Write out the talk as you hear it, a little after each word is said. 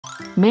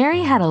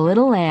Mary had a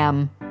little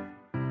lamb.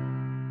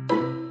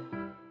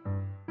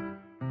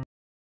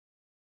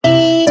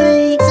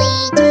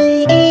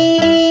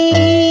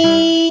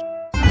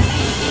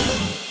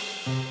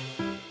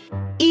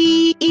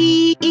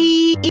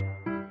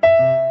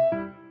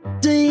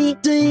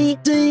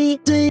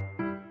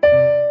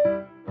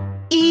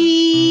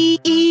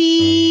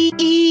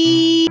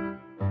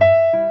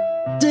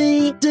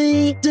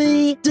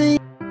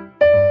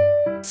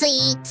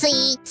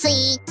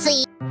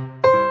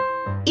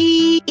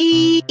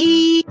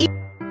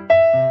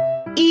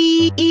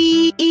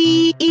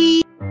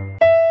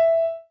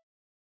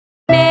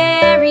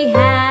 Mary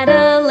had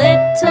a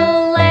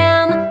little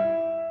lamb.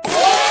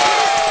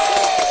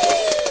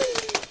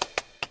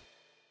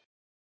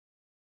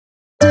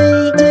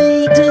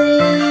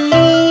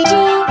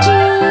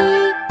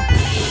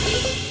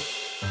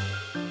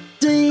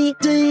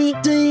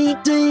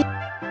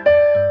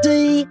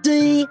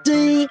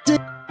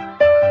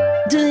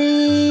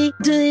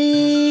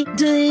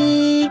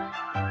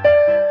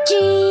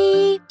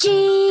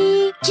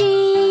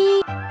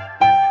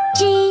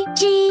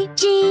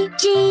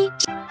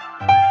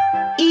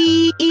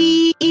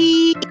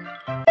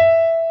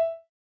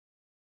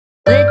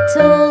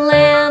 Little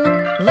lamb,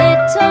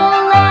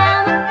 little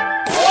lamb.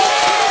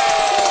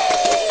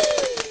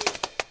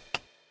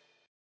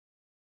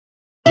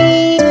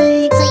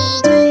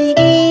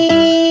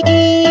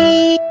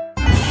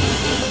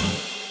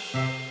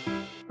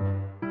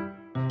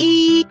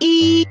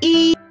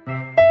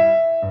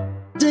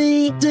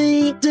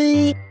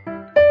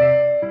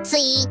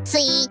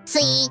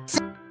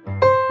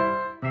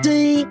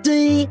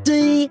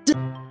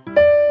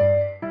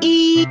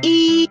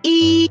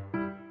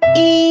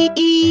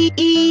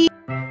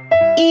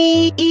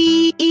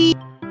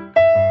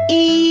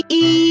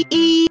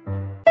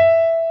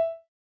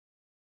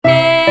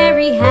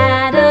 Mary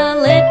had a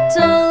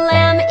little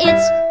lamb.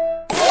 It's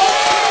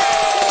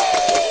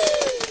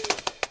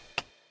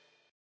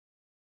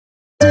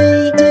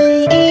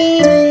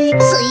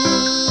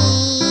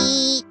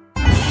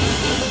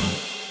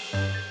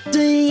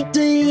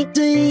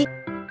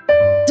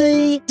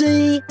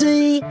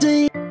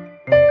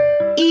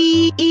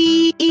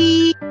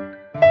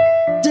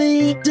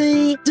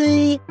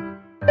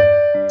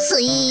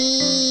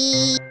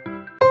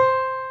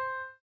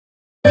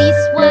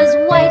fleece was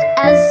white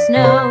as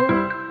snow.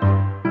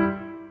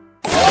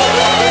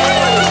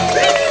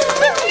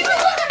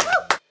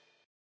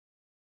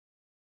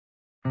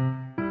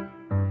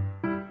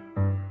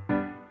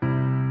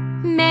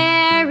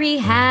 Mary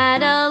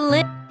had a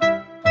little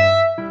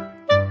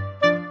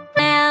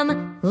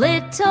lamb,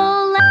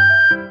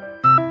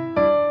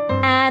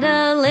 had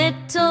a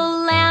little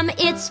lamb.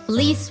 Its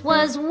fleece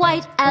was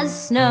white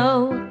as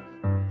snow.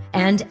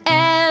 And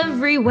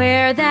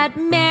everywhere that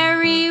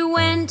Mary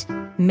went,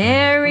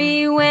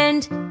 Mary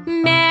went,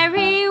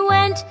 Mary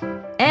went.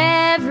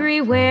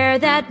 Everywhere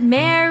that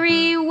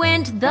Mary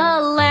went, the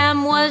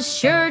lamb was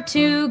sure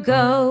to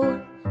go.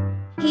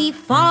 He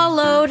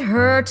followed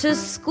her to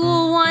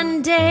school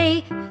one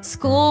day,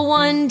 school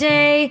one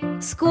day,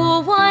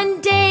 school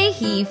one day.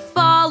 He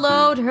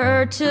followed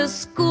her to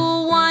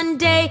school one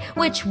day,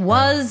 which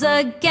was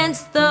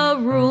against the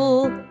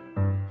rule.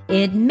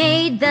 It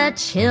made the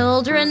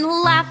children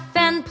laugh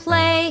and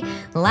play,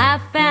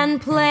 laugh and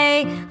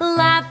play,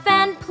 laugh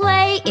and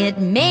play. It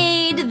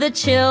made the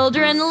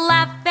children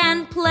laugh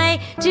and play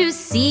to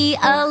see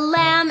a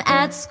lamb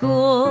at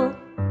school.